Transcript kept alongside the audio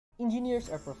Engineers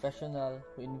are professionals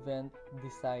who invent,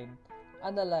 design,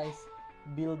 analyze,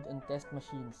 build and test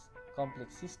machines,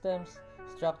 complex systems,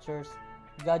 structures,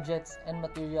 gadgets, and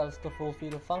materials to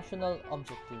fulfill functional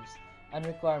objectives and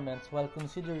requirements while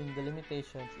considering the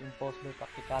limitations imposed by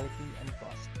practicality and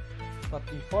cost. But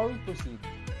before we proceed,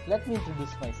 let me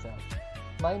introduce myself.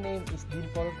 My name is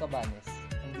Dinpol Cabanes,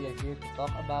 and we are here to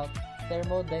talk about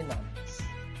thermodynamics.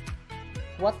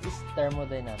 What is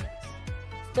thermodynamics?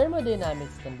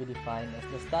 Thermodynamics can be defined as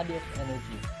the study of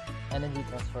energy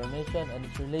transformation, and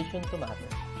its relation to matter.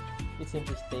 It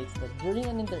simply states that during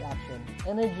an interaction,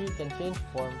 energy can change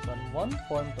form from one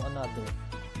form to another,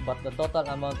 but the total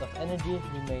amount of energy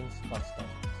remains constant.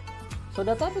 So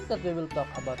the topic that we will talk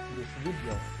about in this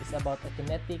video is about a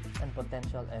kinetic and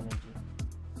potential energy.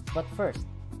 But first,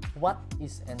 what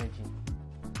is energy?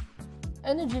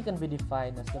 Energy can be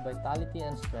defined as the vitality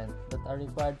and strength that are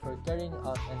required for carrying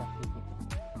out an activity.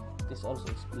 It is also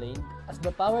explained as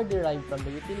the power derived from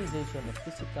the utilization of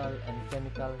physical and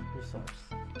chemical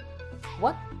resources.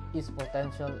 What is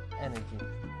potential energy?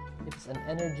 It is an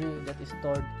energy that is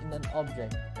stored in an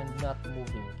object and not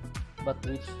moving, but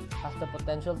which has the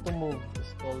potential to move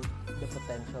is called the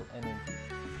potential energy.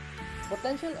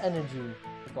 Potential energy,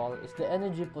 is the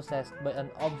energy possessed by an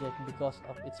object because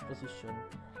of its position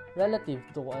relative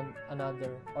to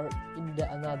another or in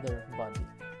the another body.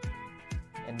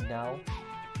 And now,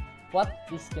 what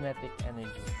is kinetic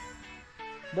energy?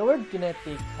 The word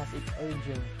kinetic has its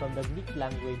origin from the Greek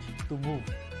language to move.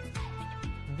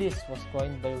 This was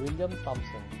coined by William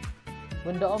Thomson.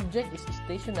 When the object is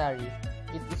stationary,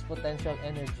 it is potential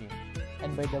energy,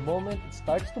 and by the moment it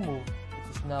starts to move, it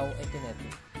is now a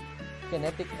kinetic.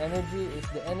 Kinetic energy is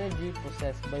the energy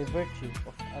possessed by virtue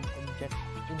of an object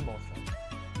in motion.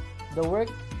 The work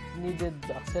needed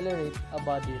to accelerate a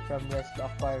body from rest to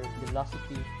acquire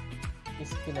velocity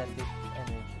is kinetic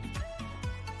energy.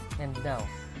 And now,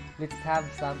 let's have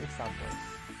some examples.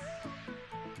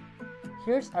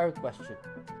 Here's our question.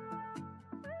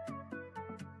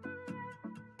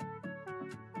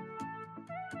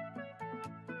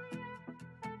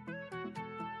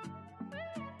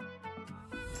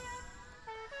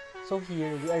 So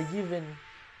here, we are given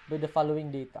by the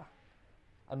following data: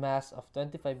 a mass of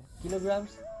 25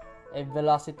 kilograms, a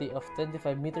velocity of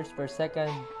 25 meters per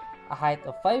second, a height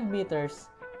of 5 meters,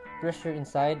 pressure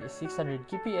inside is 600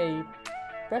 kPa,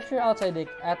 pressure outside the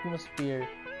atmosphere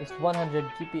is 100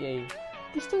 kPa.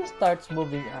 Piston starts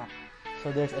moving up,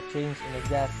 so there's a change in the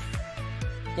gas,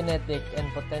 kinetic,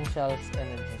 and potential's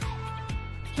energy.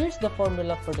 Here's the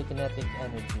formula for the kinetic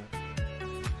energy: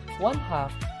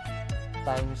 1/2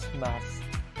 times mass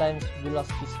times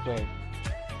velocity squared.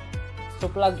 So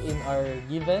plug in our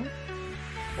given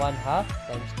 1/2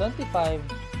 times 25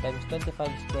 times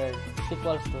 25 squared is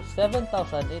equals to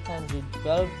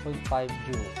 7,812.5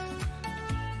 joules.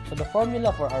 So the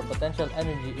formula for our potential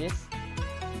energy is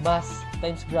mass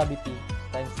times gravity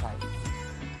times height.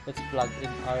 Let's plug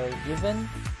in our given.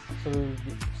 So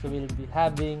we'll be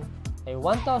having a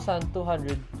 1,226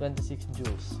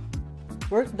 joules.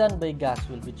 Work done by gas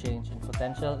will be changed in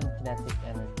potential and kinetic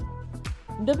energy.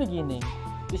 In the beginning,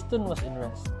 piston was in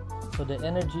rest, so the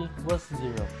energy was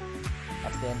 0.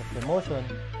 At the end of the motion,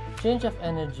 change of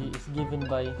energy is given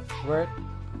by work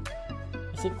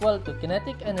is equal to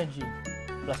kinetic energy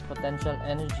plus potential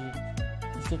energy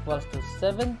is equals to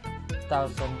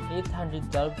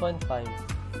 7,812.5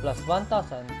 plus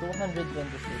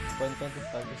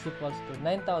 1,226.25 is equals to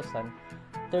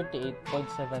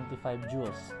 9,038.75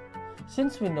 joules.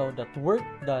 Since we know that work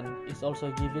done is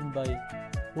also given by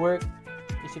work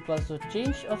is equals to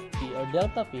change of P or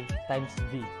delta P times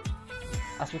V.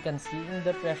 As we can see in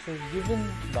the pressure given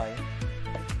by,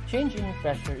 change in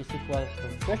pressure is equals to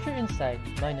pressure inside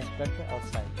minus pressure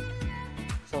outside.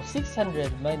 So 600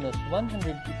 minus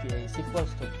 100 kPa is equals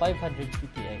to 500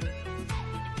 kPa.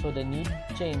 So the need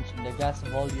change in the gas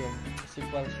volume is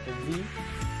equals to V,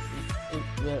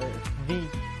 where V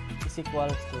is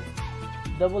equals to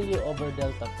W over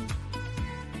delta P.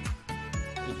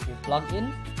 If we plug in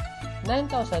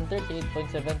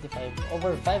 9,038.75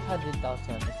 over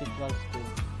 500,000 is equals to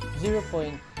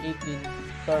 0.18.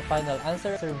 So our final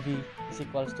answer V is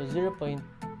equals to 0.18.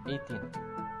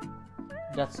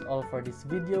 That's all for this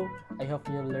video. I hope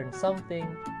you learned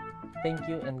something. Thank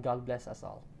you and God bless us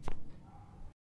all.